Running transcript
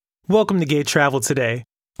Welcome to Gay Travel Today.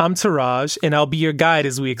 I'm Taraj, and I'll be your guide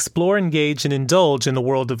as we explore, engage, and indulge in the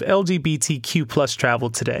world of LGBTQ plus travel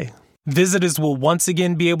today. Visitors will once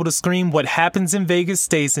again be able to scream "What happens in Vegas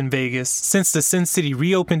stays in Vegas" since the Sin City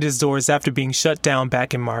reopened its doors after being shut down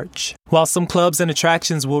back in March. While some clubs and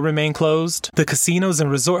attractions will remain closed, the casinos and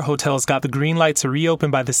resort hotels got the green light to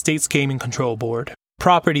reopen by the state's Gaming Control Board.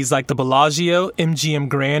 Properties like the Bellagio, MGM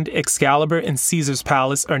Grand, Excalibur, and Caesars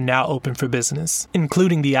Palace are now open for business,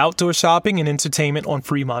 including the outdoor shopping and entertainment on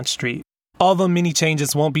Fremont Street. Although many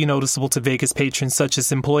changes won't be noticeable to Vegas patrons such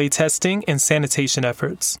as employee testing and sanitation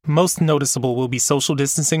efforts, most noticeable will be social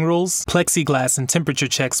distancing rules, plexiglass, and temperature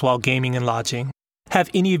checks while gaming and lodging. Have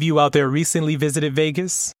any of you out there recently visited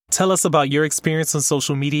Vegas? Tell us about your experience on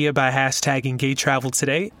social media by hashtagging Gay Travel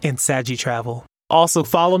Today and Saggy Travel. Also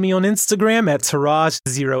follow me on Instagram at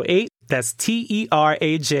Taraj08, that's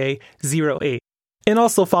TERAJ08. And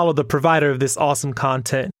also follow the provider of this awesome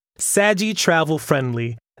content, Saggy Travel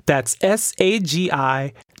Friendly, that's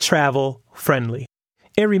SAGI Travel Friendly.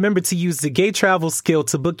 And remember to use the Gay Travel skill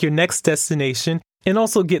to book your next destination and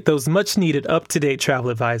also get those much needed up-to-date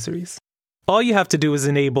travel advisories. All you have to do is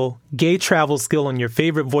enable Gay Travel skill on your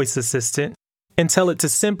favorite voice assistant and tell it to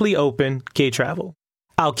simply open Gay Travel.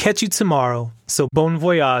 I'll catch you tomorrow, so bon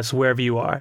voyage wherever you are.